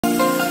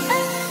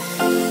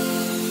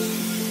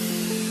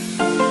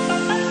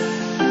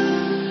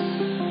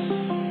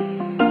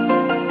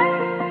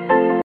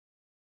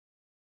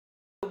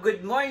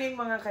morning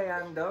mga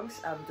kayangdongs.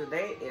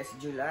 Today is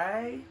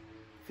July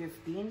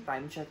 15.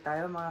 Time check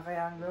tayo mga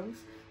kayangdongs.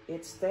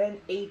 It's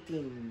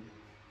 10:18.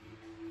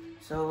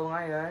 So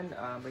ngayon,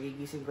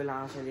 magigising ko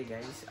lang actually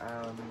guys.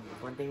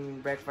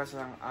 Konting breakfast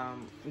lang.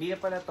 Hindi na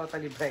pala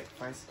totally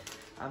breakfast.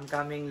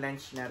 Coming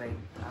lunch na rin.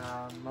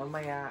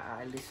 Mamaya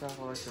aalis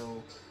ako.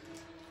 So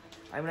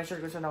I'm not sure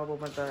kung saan ako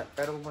pupunta.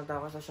 Pero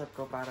pupunta ako sa shop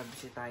ko para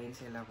bisitahin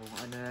sila kung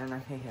ano na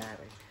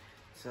nangyayari.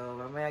 So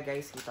mamaya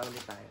guys, kita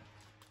ulit tayo.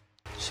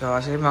 So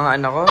kasi mga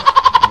anak ko,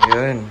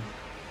 ayun,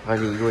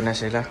 maligo na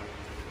sila.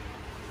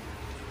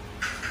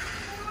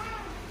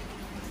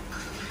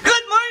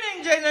 Good morning,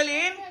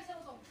 Jenaline!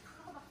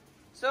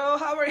 So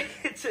how are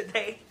you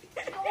today?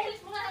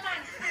 Ulit mo na naman.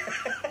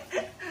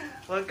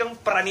 Huwag kang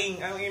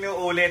praning ang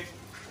inuulit.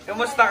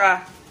 Kamusta ka?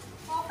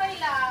 Okay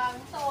lang.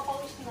 So,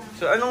 pawis na.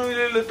 So anong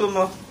niluluto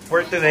mo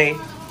for today?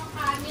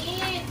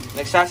 Kanin.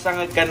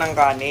 Nagsasangag ka ng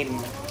kanin.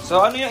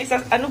 So ano yung isa,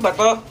 ano ba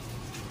to?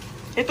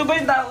 Ito ba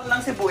yung daon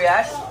ng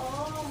sibuyas? Oo.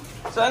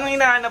 So anong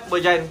hinahanap mo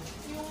dyan?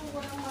 Yung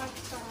walang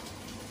matcha.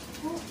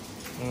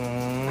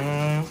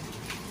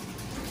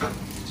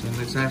 So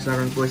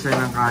nagsasaron po siya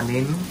ng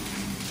kanin.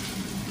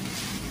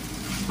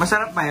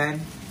 Masarap ba yan?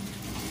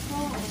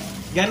 Oo.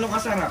 Gano'ng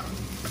kasarap?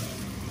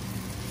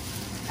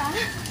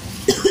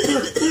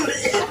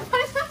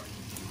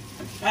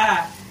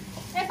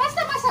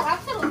 Basta masarap.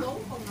 Sarudong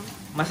ko naman.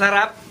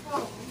 Masarap?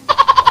 Oo.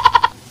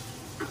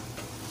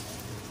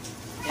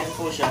 Yan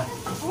po siya.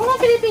 Wala,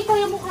 pinipikaw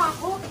yung mukha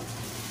ko.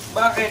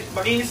 Bakit?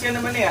 Makinis ka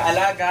naman eh.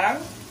 Alagang?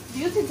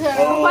 Beauty derm.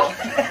 Oo. Ano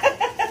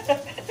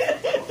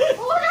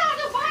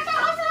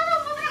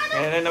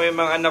Ayan na may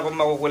mga anak kong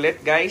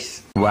makukulit,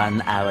 guys. 1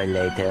 hour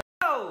later.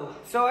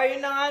 So, ayun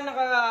na nga,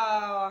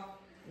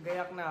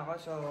 nakagayak na ako.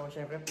 So,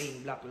 syempre,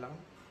 plain black lang.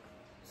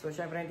 So,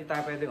 syempre, hindi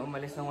tayo pwedeng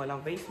umalis ng walang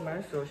face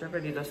mask. So,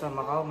 syempre, dito sa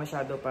Macau,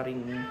 masyado pa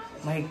rin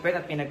mahigpit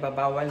at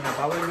pinagbabawal na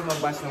bawal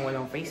lumabas ng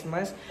walang face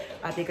mask.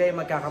 At ikaw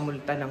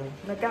magkakamulta ng,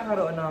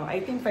 nagkakaroon ng,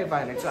 I think,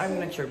 500. So, I'm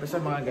not sure. Basta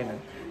mga ganun.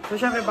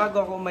 So, syempre,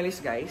 bago ako umalis,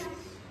 guys,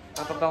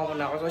 tatatawag ko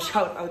na ako. So,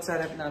 shout out sa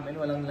rep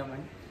namin. Walang laman.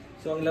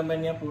 So, ang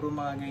laman niya, puro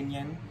mga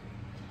ganyan.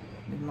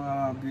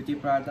 Mga beauty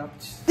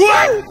products.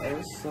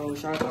 So,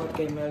 shout out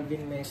kay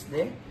Melvin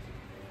Mesde.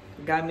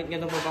 Gamit niya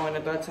itong mabango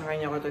na to at sa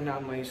kanya ko ito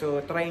naamoy. So,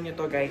 try nyo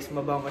to guys.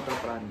 Mabango ko to,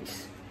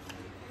 promise.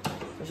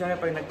 So,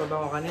 syempre pag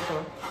nagpabango ka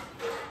nito,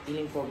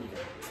 feeling pogi ka.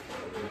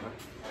 Diba?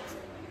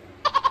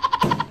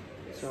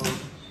 So,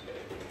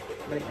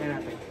 balik na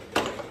natin.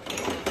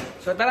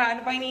 So, tara.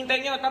 Ano pa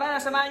hinihintay nyo? Tara,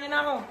 samahan nyo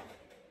na ako.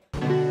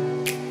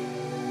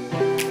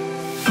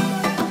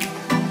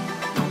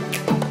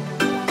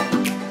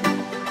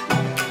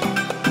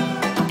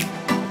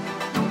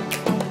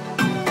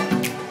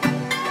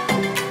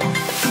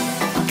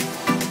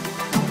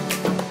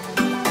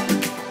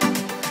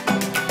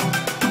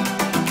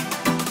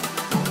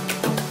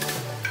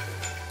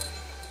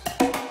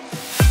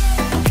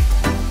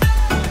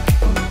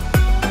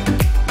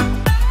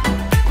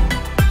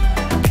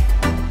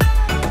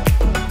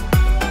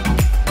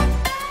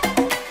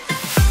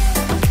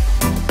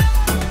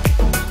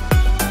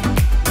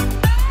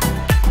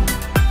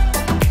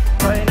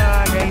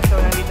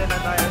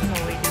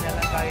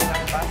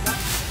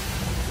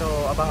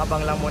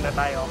 Abang-abang lang muna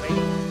tayo, okay?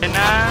 Yan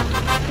na.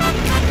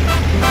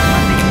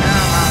 Mating na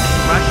ang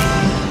aking brush.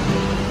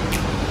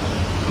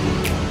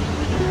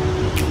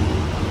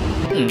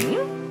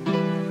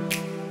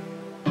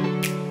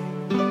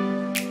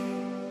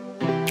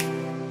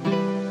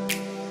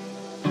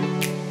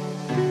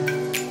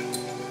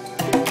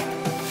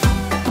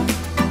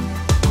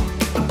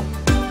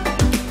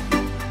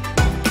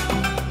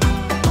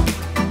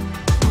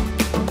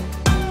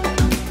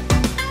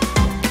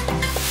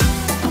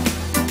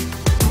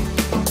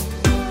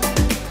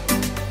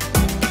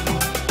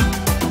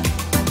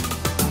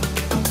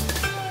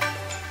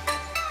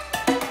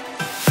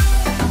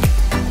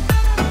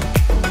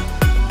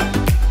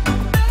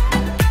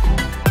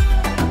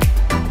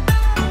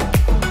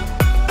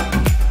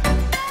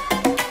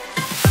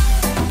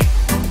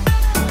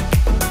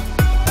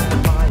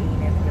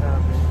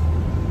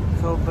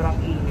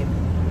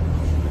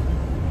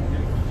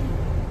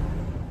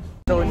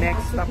 So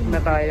next stop na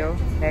tayo.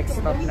 Next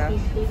stop na.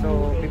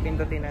 So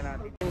pipindutin na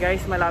natin.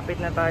 Guys, malapit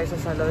na tayo sa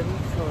salon.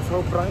 So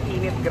sobrang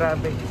init,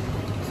 grabe.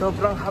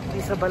 Sobrang hapdi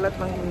sa balat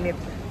ng init.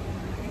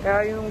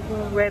 Kaya yung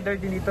weather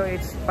din dito,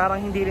 it's parang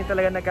hindi rin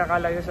talaga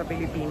nagkakalayo sa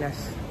Pilipinas.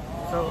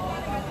 So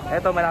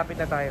eto, malapit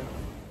na tayo.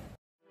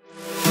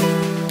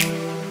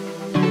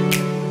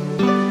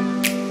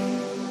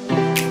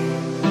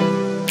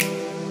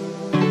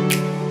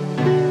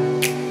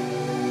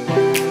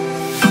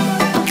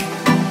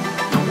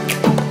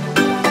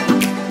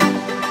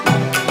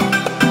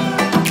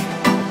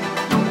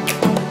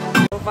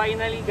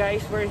 Finally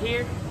guys, we're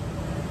here.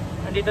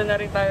 Nandito na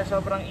rin tayo,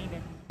 sobrang init.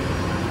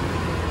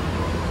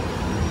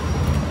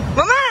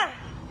 Mama!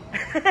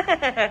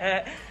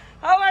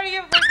 How are you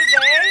for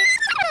today?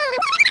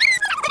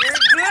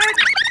 You're good?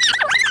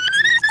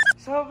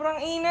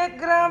 Sobrang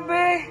init,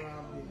 grabe.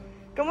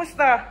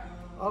 Kamusta?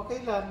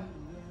 Okay lang.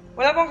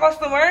 Wala pang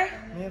customer?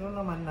 Meron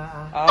naman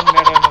na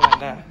Meron naman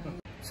na.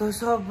 So,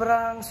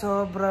 sobra.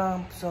 So,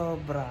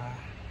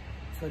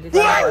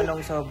 dito ako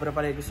anong sobra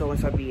pala gusto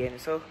kong sabihin.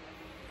 So,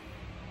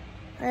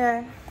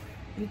 ayan.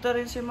 Dito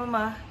rin si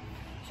Mama.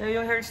 Siya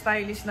yung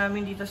hairstylist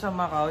namin dito sa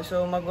Macau.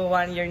 So,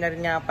 mag-1 year na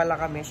rin nga pala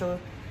kami. So,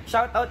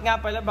 shoutout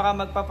nga pala. Baka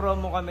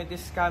magpa-promo kami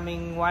this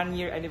coming 1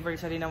 year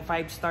anniversary ng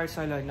 5-star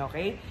salon,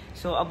 okay?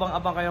 So,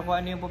 abang-abang kayo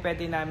kung ano yung po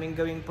pwede namin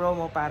gawing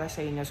promo para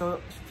sa inyo.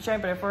 So,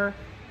 syempre, for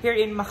here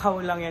in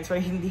Macau lang yan. So,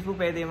 hindi po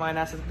pwede yung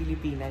mga nasa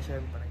Pilipinas,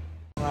 syempre.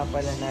 Nga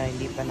pala na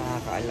hindi pa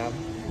nakakaalam.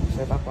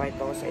 So,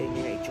 papakita ko sa inyo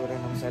yung itsura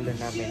ng salon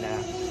namin na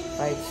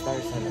 5-star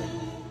salon.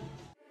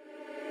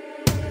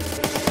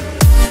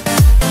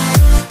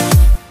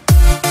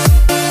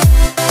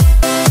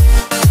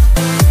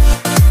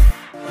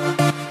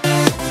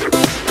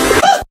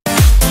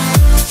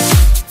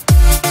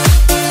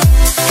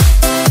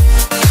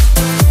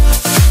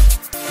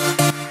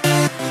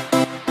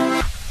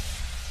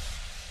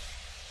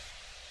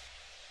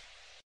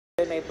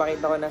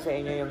 Naipakita ko na sa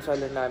inyo yung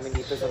salon namin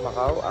dito sa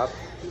Macau.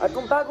 At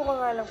kung bago ka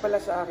nga lang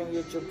pala sa aking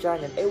YouTube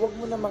channel, huwag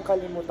mo namang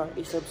kalimutang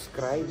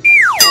i-subscribe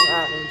ang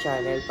aking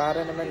channel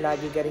para naman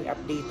lagi ka ring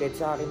updated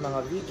sa aking mga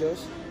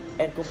videos.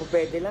 And kung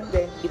pwede lang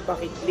din,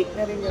 ipakiclick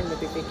na rin yung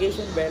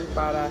notification bell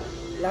para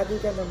lagi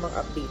ka namang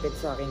updated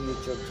sa aking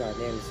YouTube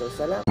channel. So,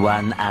 salamat.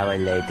 1 hour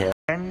later.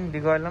 Hindi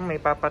ko alam,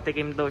 may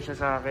papatikim daw siya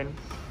sa akin.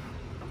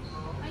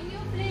 May new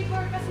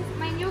flavor kasi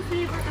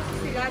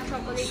sila,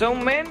 chocolate. So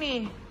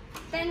many!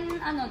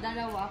 10,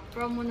 dalawa.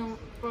 Promo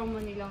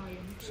nila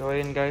ngayon. So,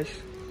 ayun guys.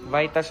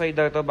 Vitasoy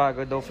daw to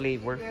bago daw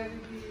flavor.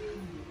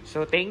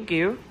 So, thank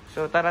you.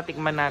 So, tara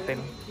tikman natin.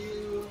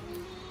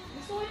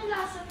 Gusto ko yung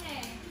lasa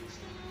niya eh.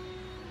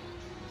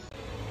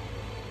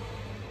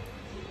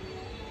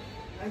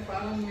 Ay,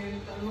 parang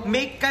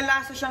May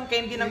kalasa siyang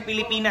candy ng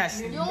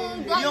Pilipinas.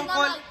 Yung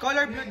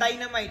Color Blue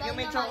Dynamite.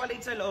 Yung may chocolate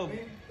sa loob.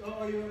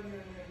 Oo, yun.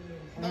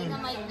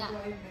 Dynamite na.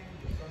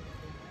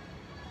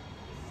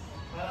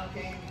 Parang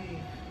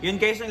candy. Yun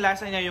guys, yung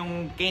lasa niya,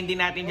 yung candy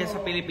natin dyan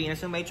sa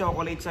Pilipinas, yung may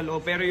chocolate sa loob.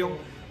 Pero yung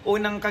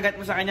unang kagat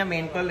mo sa kanya,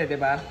 menthol eh,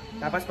 diba?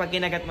 Tapos pag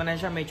kinagat mo na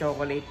siya, may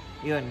chocolate.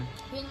 Yun.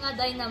 Yun nga,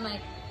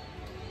 dynamite.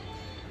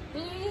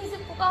 Iniisip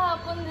ko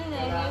kahapon din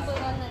eh. Ngayon ko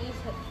na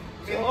naisip.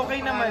 So,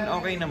 okay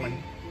naman.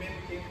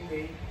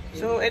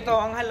 So, ito,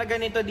 ang halaga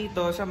nito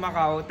dito sa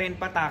Macau, 10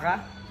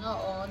 pataka.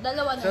 Oo,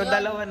 dalawa na So, yun.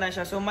 dalawa na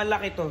siya. So,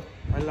 malaki to.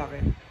 Malaki.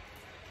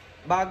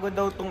 Bago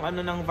daw tong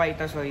ano ng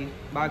Vitasoy.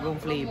 Bagong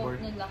flavor.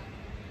 Nila.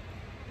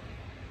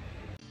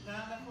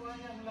 Nakakuha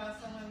niya ang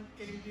lasa ng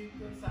candy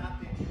ko sa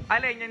atin.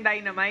 Alin yung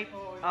dynamite?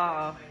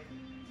 Oo.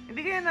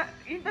 Hindi kaya na,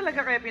 yun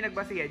talaga kaya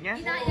pinagbasihan niya?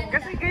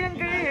 Kasi kaya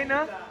eh,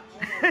 no?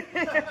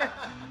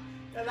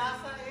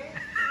 Kalasa eh.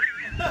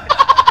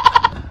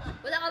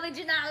 Walang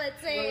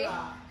originality eh.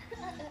 Wala.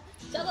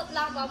 Charot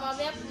lang ba?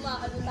 Mamaya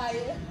pumaano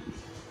tayo.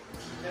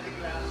 Galing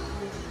lang.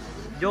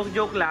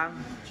 Joke lang.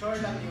 Sure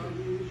lang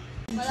yun.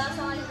 Wala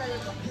sa kanya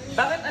talaga.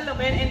 Bakit alam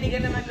mo yan, hindi ka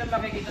naman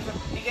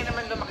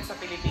lumaki sa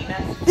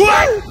Pilipinas?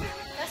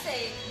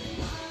 Kasi,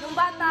 nung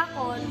bata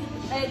ko,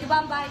 di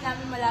ba ang bahay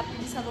namin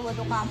malapit sa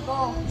Ruado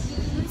Campo?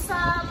 Dun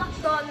sa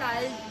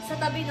McDonald's, sa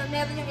tabi nun,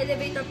 meron yung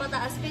elevator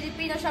pataas.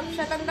 Filipino shop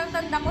siya.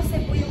 Tandang-tanda ko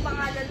Cebu yung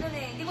pangalan nun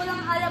eh. Hindi ko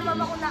lang alam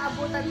mama kung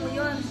naabutan mo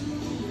yun.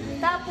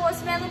 Tapos,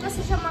 meron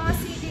kasi siya mga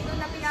CD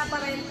doon na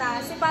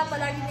pinaparenta. Si Papa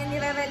lagi niya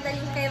nirerenta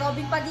yung kay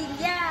Robin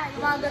Padilla,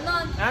 yung mga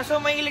ganon. So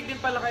mahilig din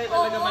pala kayo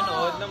talaga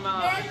manood ng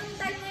mga... Then, yung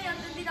time na yun,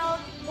 doon din ako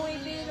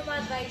bumibili ng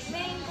mga dried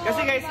mango. Kasi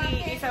guys, si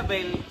market.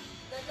 Isabel,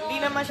 hindi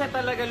naman siya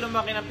talaga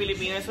lumaki ng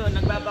Pilipinas. So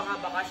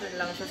nagbabaka-bakasyon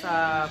lang siya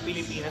sa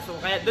Pilipinas. So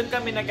kaya doon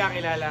kami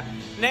nagkakilala.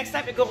 Next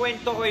time,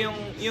 ikukwento ko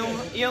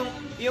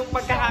yung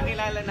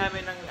pagkakakilala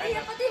namin ng... Ay,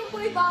 pati yung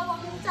buhay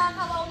bawang yung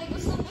tsaka ni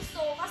gusto-gusto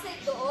ko kasi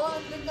doon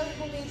kami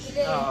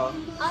bumibili. Oo.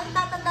 Ang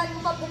tatandaan ko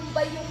pa,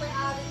 Bombay yung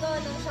may-ari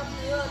doon, ng shop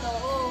na yun,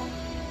 oo.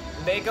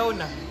 Hindi, ikaw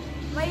na.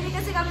 Mahilig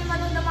kasi kami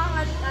manood ng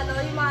mga,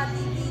 yung mga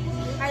DVD,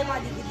 ay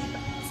mga DVD,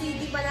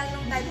 CD pa lang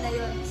nung time na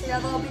yun. Sila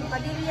Robin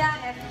Padilla,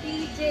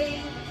 FPJ,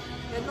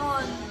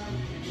 gano'n.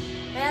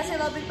 Kaya si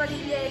Robin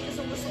Padilla,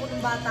 gusto ko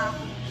ng bata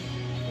ako.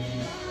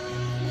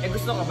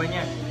 Gusto ka ba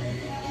niya?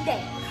 Hindi.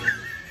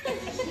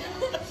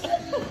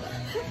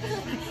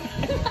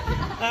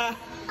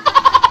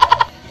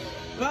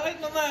 Bakit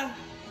mama?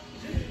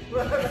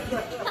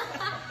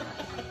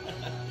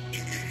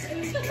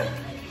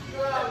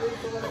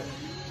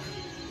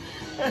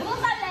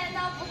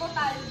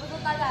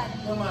 Bututalan.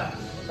 Naman,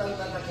 butal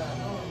talaga.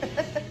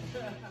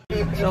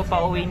 So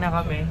pauwi na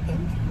kami.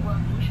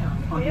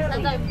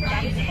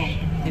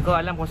 Hindi ko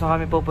alam kung saan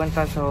kami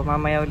pupunta. So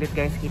mamaya ulit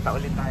guys, kita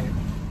ulit tayo.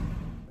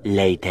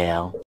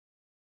 Later.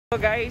 So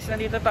guys,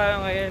 nandito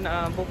tayo ngayon.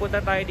 Pupunta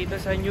tayo dito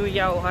sa New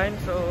Yauhan.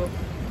 So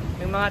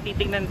may mga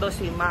titignan to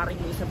si Maring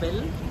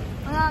Isabel.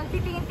 Mga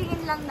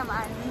titingin-tingin lang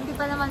naman. Hindi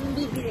pa naman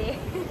bibili.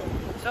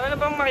 So ano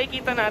bang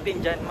makikita natin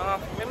dyan?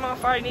 May mga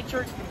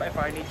furnitures, di ba?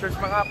 Furnitures,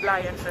 mga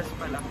appliances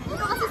pala.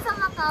 Dito kasi sa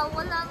Macau,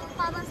 walang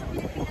parang sa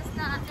Pilipinas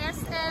na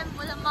SM,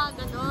 walang mga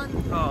ganon.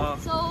 Oo.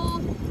 So,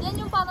 yan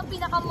yung parang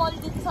pinaka-mall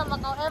dito sa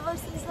Macau ever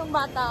since nung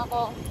bata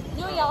ako.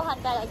 New Yauhan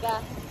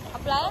talaga.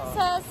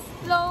 Appliances,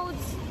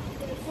 clothes,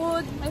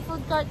 food, may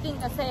food cart din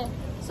kasi.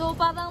 So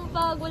parang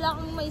pag wala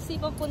kang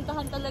maisipang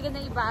puntahan talaga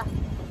na iba,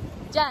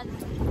 dyan.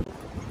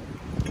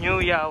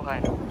 New Yauhan.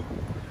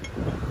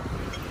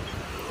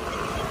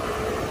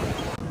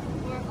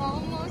 We're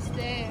almost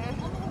there.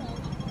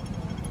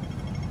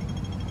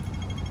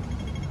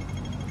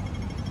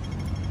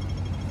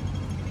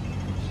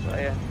 So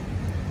ayan.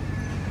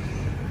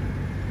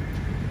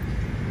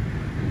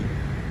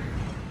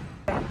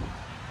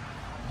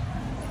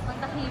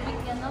 Matahimik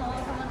yan, no?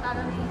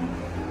 Samantalang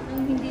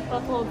nung hindi pa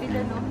COVID,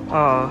 ano?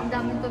 Oo. Ang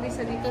daming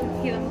turista dito.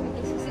 Hirap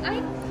mag-isisi. Ay!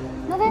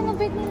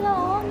 Na-renovate nila,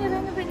 oh.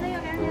 Ni-renovate na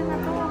yung area na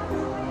to.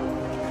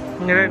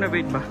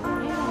 Nirenovate ba?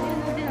 Ayun,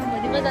 din naman.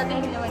 Di ba dati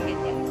hindi naman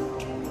ganyan?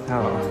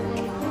 Oo.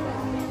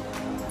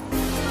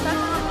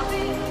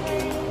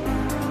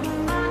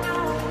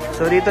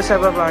 So dito sa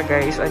baba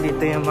guys,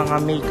 andito yung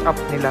mga makeup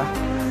nila.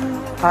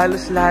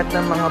 Halos lahat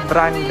ng mga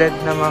branded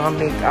na mga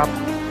makeup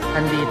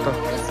andito.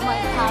 It's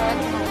my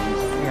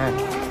paradise. Yan.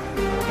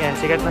 Yan,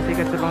 sikat na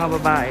sikat sa mga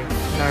babae.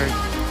 Nerd.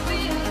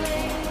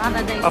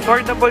 Paradise.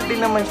 Affordable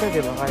din naman siya,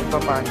 di ba? Kahit pa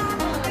paano.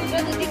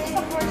 Pero dito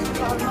sa first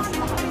floor, mas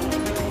mahal.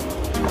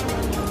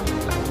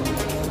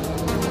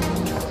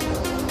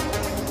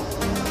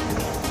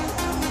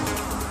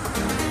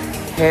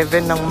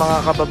 Heaven ng mga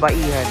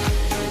kababaihan.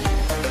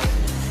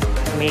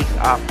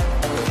 Makeup.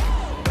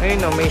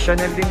 Ayun o, may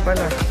Chanel din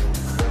pala.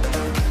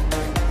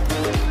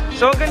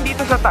 So hanggang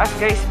dito sa taas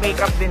guys,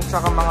 makeup din sa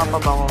mga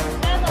pabango.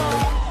 Pero,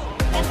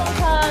 eto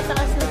sa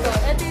taas nito,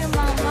 ito yung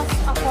mga mas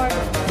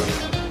affordable.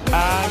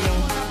 Ah, yung...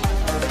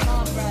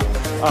 Mga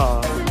brands. Oo.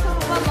 Kasi ito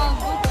pa mga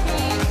Gucci,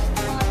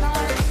 mga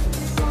NARS,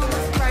 mga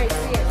mas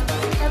pricey.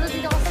 Pero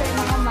dito kasi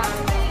mga MAC,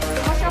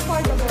 mas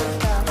affordable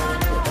siya.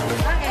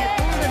 Ah,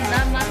 eto, ganda,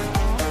 MAC.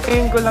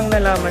 Ngayon ko lang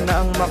nalaman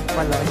na ang MAC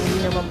pala, hindi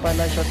naman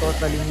pala siya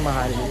totally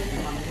mahal.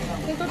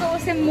 Yung totoo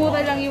kasi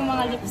mura lang yung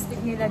mga lipstick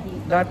nila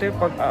dito. Dati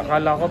pag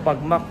akala ko pag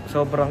MAC,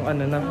 sobrang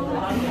ano na.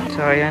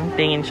 So ayan,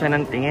 tingin siya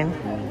ng tingin.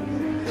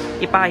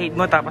 Ipahid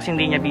mo tapos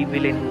hindi niya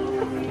bibilin.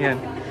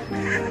 Yan.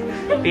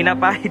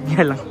 Pinapahid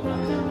niya lang.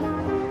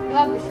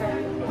 Grabe siya.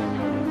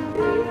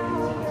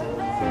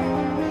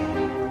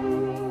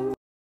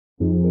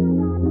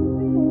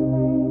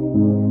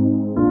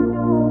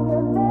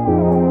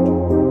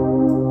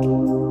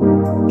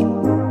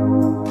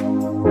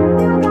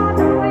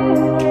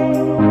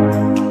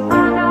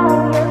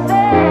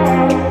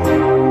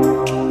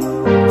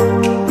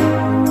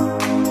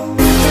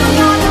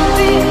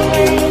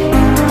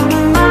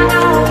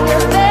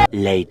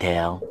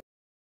 Later.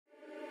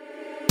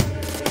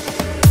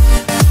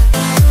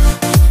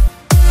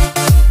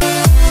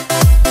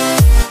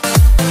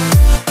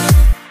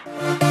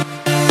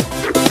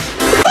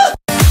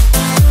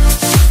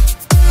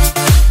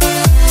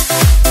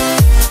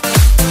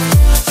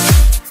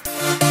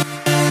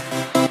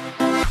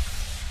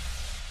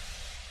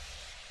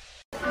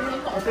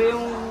 Ito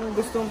yung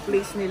gustong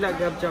place nila,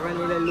 Gab, tsaka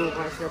nila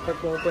Lucas kapag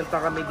pupunta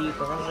kami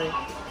dito. Kasi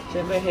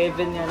syempre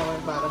heaven nga naman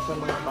para sa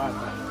mga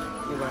bata.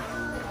 Diba?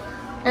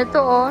 Ito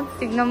oh,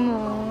 tignan mo.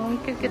 Ang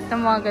cute na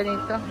mga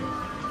ganito.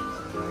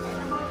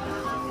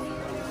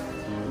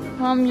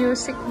 Mga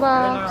music Pero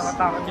box.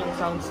 nakakatakot yung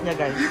sounds niya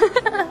guys.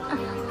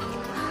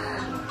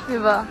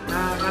 Diba?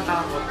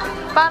 Nakakatakot.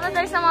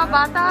 Paradise sa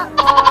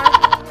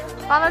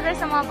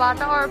mga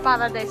bata or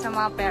paradise sa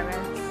mga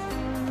parents?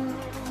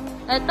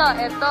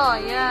 Ito,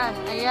 ayan,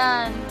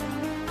 ayan.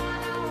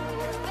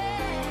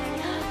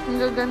 Ang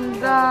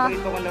gaganda.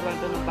 Paborito ko naman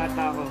ito ng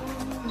bata ko.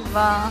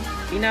 Diba?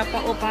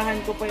 Pinapaupahan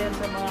ko pa yan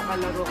sa mga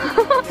kalaro ko.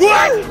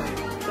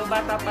 So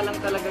bata pa lang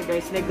talaga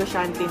guys,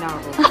 negosyante na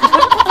ako.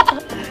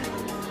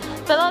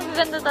 Pero ang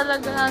ganda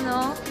talaga,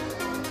 ano?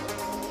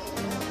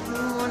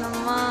 Oo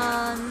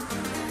naman.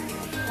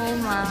 Oh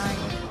my.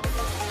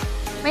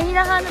 May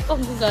hinahanap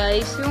ako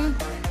guys, yung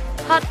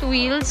Hot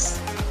Wheels.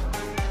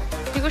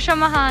 Hindi ko siya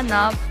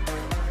mahanap.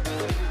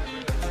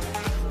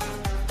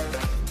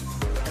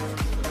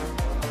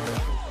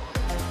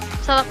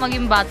 Sarap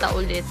maging bata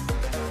ulit.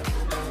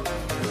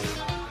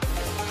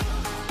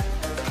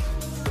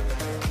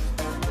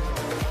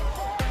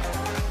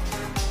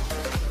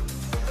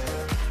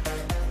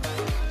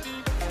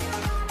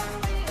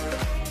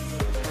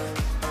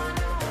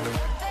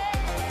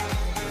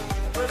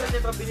 Well,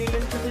 diba,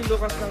 binilin ko si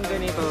Lucas ng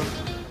ganito.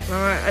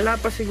 Ala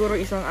pa siguro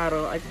isang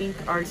araw, I think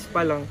hours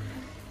pa lang.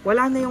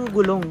 Wala na yung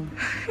gulong.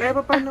 Kaya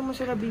pa paano mo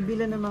sila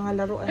bibilan ng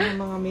mga laruan ng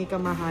mga may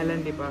kamahalan,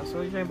 diba?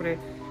 So, syempre,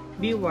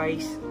 be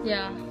wise.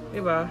 Yeah.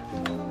 Diba?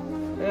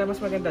 Kaya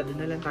mas maganda, doon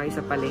na lang tayo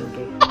sa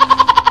palengke.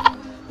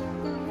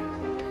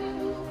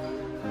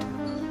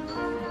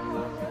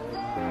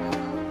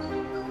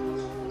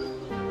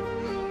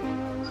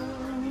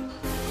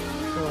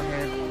 So,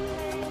 ahead.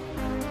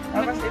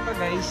 Tapos ito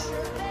guys,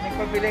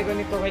 nagpabili ko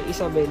nito kay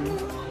Isabel.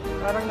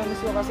 Parang namiss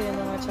ko kasi yung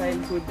mga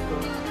childhood ko.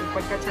 Yung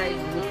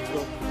pagka-childhood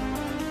ko.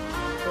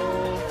 So,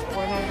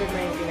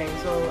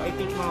 199. So, I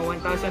think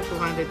mga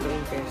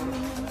 1,220 pesos.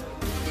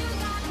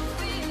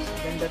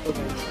 Ganda to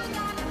guys.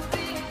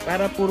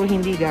 Para puro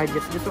hindi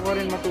gadgets. Gusto ko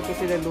rin matuto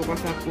sila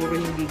Lucas na puro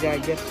hindi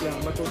gadgets lang.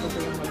 Matuto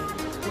sila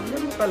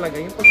mag-enjoy mo talaga.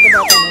 Yung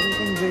pagkabata mo,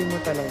 enjoy mo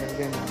talaga.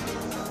 Ganun.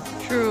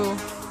 True.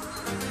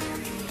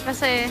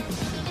 Kasi,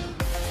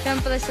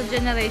 syempre sa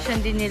generation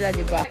din nila,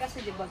 di ba?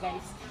 Kasi di ba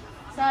guys,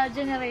 sa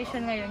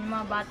generation ngayon, yung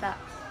mga bata,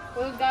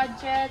 puro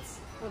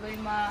gadgets, puro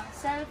yung mga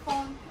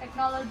cellphone,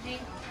 technology,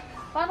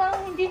 parang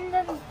hindi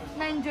nila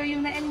na-enjoy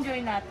yung na-enjoy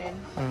natin.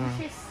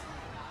 Which is,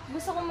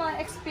 gusto ko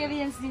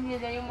ma-experience din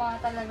nila yung mga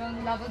talagang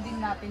laro din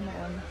natin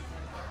noon.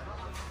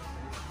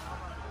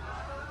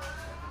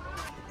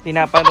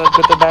 Pinapanood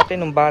ko to dati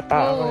nung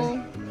bata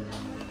ako.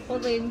 Oo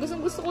rin.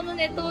 Gusto ko nun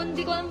ito.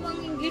 Hindi ko alam ang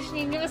English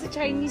name niya kasi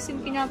Chinese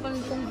yung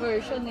pinapanood kong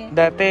version eh.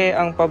 Dati,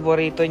 ang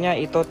paborito niya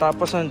ito.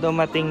 Tapos nung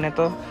dumating na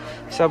to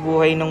sa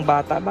buhay ng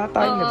bata.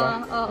 Bata yun, di ba?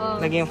 Oo.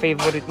 Naging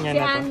favorite niya Si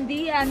na to.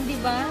 Andy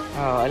ba?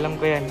 Oo, alam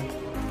ko yan.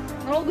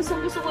 Oo, gusto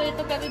ko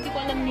ito pero hindi ko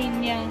alam name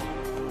niya.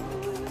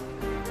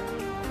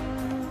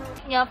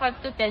 Yeah,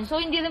 5 to 10. So,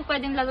 hindi rin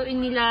pwedeng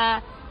laruin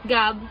nila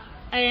Gab.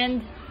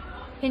 And,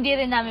 hindi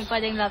rin namin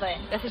pwedeng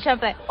laruin. Kasi,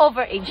 syempre,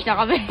 overage na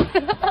kami.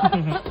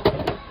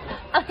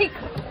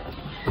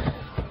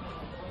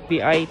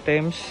 The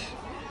items.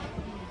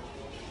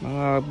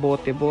 Mga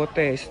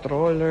bote-bote,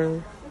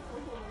 stroller.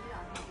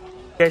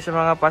 Guys,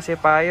 mga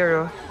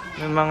pacifier, oh.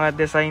 May mga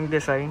design.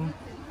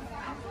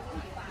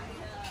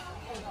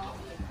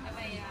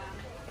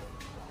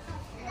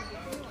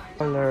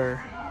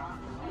 Stroller.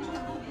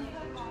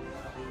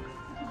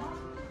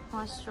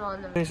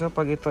 Stroller. So,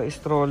 pag ito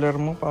stroller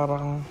mo,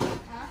 parang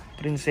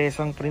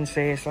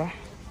prinsesang-prinsesa.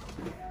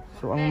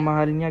 So, ang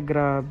mahal niya,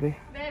 grabe.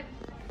 Babe.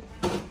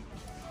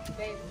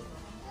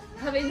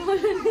 Sabi mo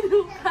lang ni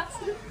Lucas.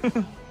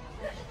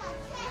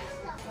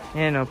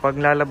 Yan o, pag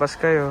lalabas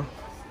kayo.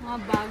 Mga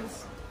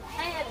bags.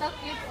 Ay, ito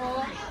cute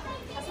oh.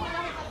 Kasi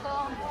malaki pa to.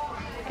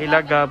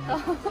 Kilagab.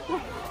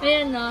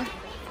 Ayan o.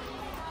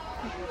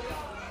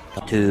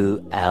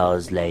 2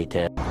 hours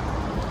later.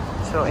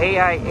 So,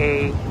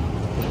 AIA.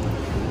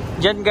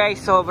 Diyan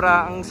guys,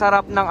 ang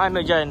sarap ng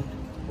ano dyan.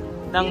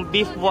 Ng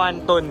beef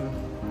wonton.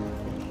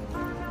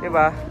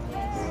 Diba?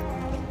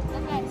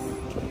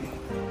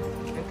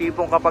 Yung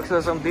tipong kapag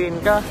susumbihin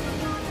ka,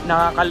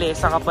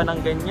 nakakalesa ka pa ng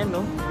ganyan,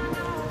 no?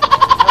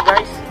 So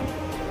guys.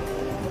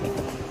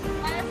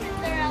 Para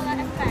Cinderella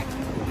effect.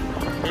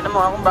 Tignan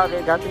mo akong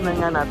bagay.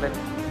 Tingnan nga natin.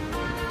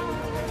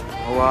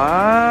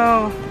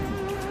 Wow!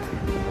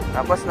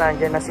 Tapos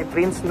nandiyan na si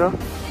Prince, no?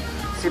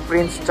 Si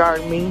Prince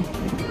Charming.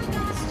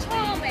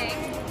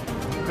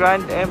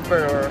 Grand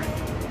Emperor.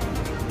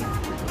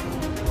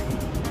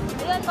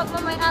 Ayan,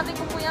 pagmamayari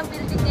ko po yung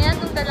building na yan,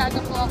 nung dalaga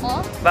po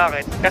ako.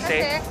 Bakit? Kasi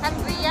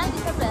Andrea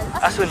Isabel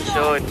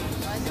Asuncion.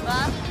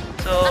 Diba?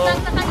 So, at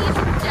ang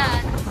nakaisip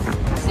dyan,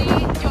 si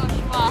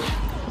Joshua.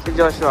 Si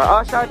Joshua.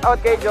 Oh, shout out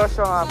kay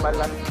Joshua nga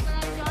pala.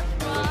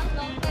 Joshua,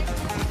 long time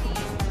no see.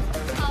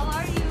 How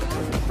are you?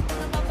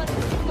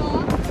 Napapanood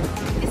ko.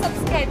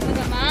 I-subscribe mo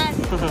naman.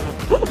 So,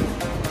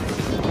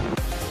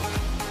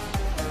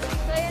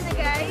 ayan na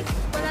guys.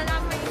 Wala na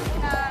akong maisip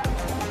na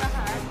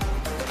lahat.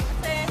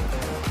 Kasi,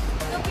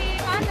 to be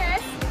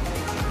honest,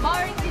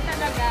 boring din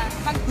talaga.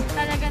 Pag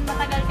talagang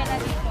matagal ka na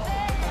dito.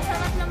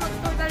 Masarap na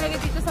mag-tour talaga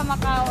dito sa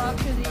Macau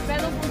actually.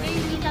 Pero kung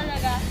daily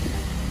talaga,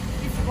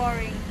 it's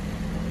boring.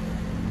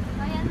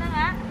 So, ayan na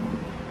nga.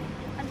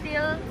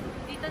 Until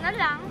dito na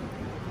lang.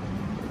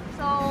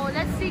 So,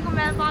 let's see kung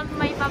meron pa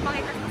may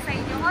papakita ko sa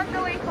inyo. On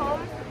the way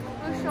home,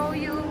 we'll show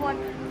you what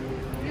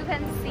you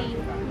can see.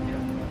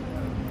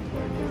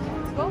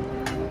 Let's go.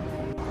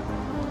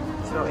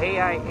 So,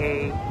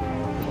 AIA.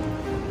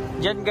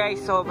 Diyan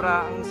guys,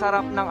 ang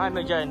sarap ng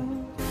ano dyan.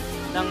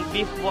 Ng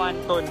beef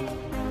wonton.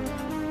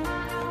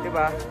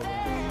 Diba?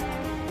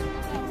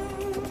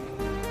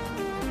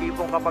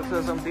 Tipong kapag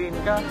susumbihin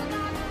ka,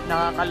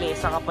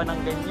 nakakalesa ka pa ng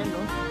ganyan,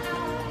 no?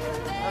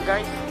 So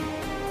guys,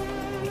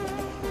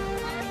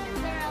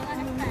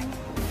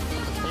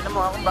 tingnan mo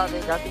akong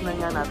bagay. Tingnan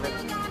nga natin.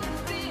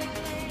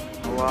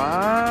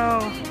 Wow!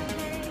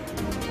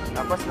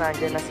 Tapos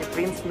nandiyan na si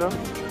Prince, no?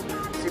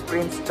 Si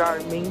Prince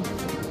Charming.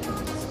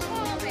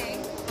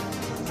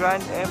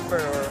 Grand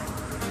Emperor.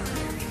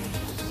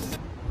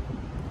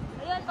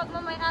 Ayan,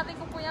 pagmamayari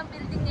ko po yung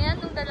building na yan,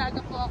 nung dalaga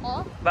po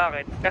ako.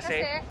 Bakit? Kasi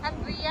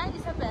Andrea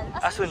Isabel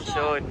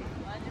Asuncion.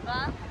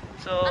 Diba?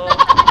 So, at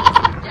ang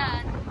nakaisip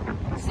dyan,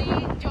 si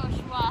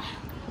Joshua.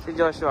 si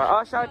Joshua.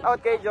 Oh, shout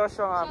out kay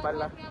Joshua nga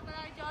pala. Shout out kaya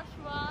pala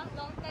Joshua,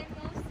 long time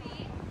no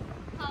see.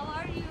 How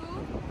are you?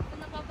 Kung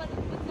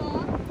napapanood mo to,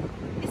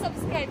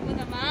 i-subscribe mo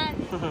naman.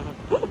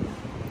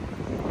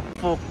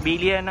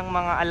 Bili yan ng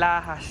mga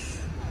alahas.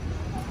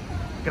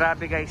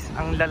 Grabe guys,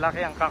 ang lalaki,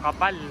 ang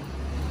kakapal.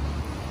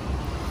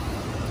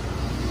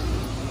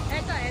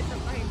 Ito,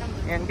 pakita mo.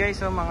 Yan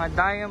guys, so mga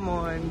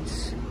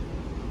diamonds.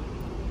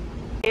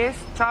 Is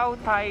Chow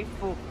Tai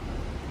Fook.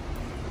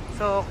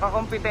 So,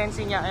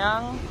 kakompetensi niya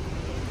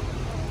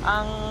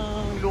ang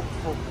Look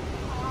Fook.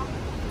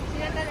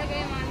 Sila talaga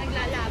yung mga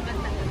naglalaban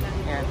talaga.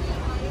 Yan.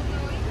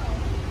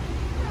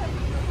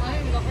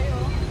 Ayun ba kayo?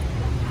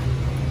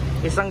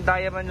 Isang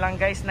diamond lang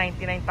guys,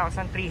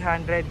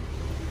 99,300.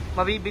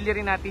 Mabibili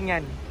rin natin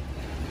yan.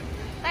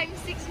 Times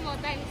 6 mo,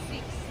 times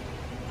 6.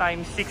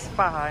 Times 6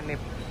 pa,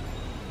 hanip.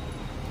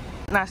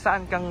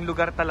 Nasaan kang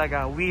lugar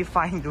talaga? We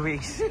find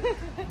ways.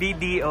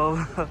 BDO.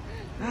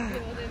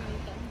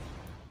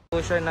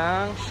 So, siya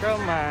ng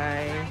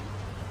siomay.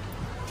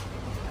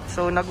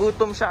 So,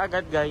 nagutom siya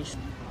agad, guys.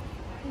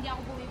 Hindi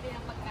ako bumibili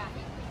ng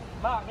pagkain.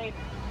 Bakit?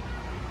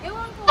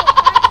 Ewan ko,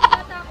 kahit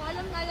bata ko,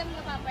 alam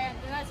na Papa yan.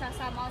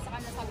 Sasama ko sa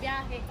kanya sa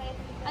biyahe.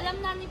 Alam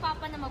na ni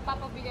Papa na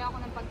magpapabili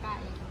ako ng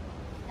pagkain.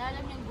 Na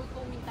alam niya,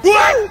 gutumin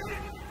tayo.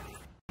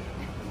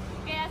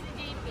 Kaya si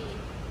JP,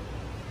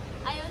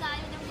 ayaw na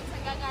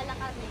minsan gagala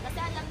kami. Kasi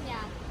alam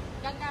niya,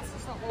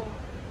 gagastos ako.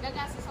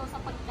 Gagastos ako sa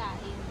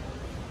pagkain.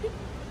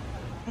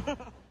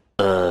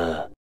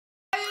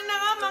 Ayun na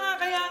nga mga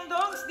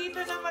kayangdongs, dito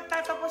na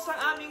magtatapos ang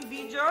aming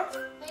video.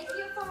 Thank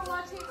you for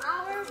watching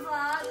our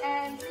vlog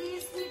and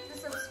please hit the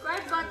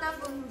subscribe button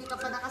kung hindi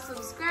ka pa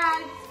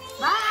nakasubscribe.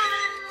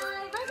 Bye!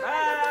 Bye!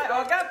 Bye!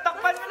 O, Gab,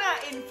 takpan mo na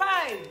in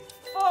 5,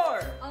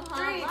 4,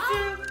 3,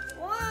 2,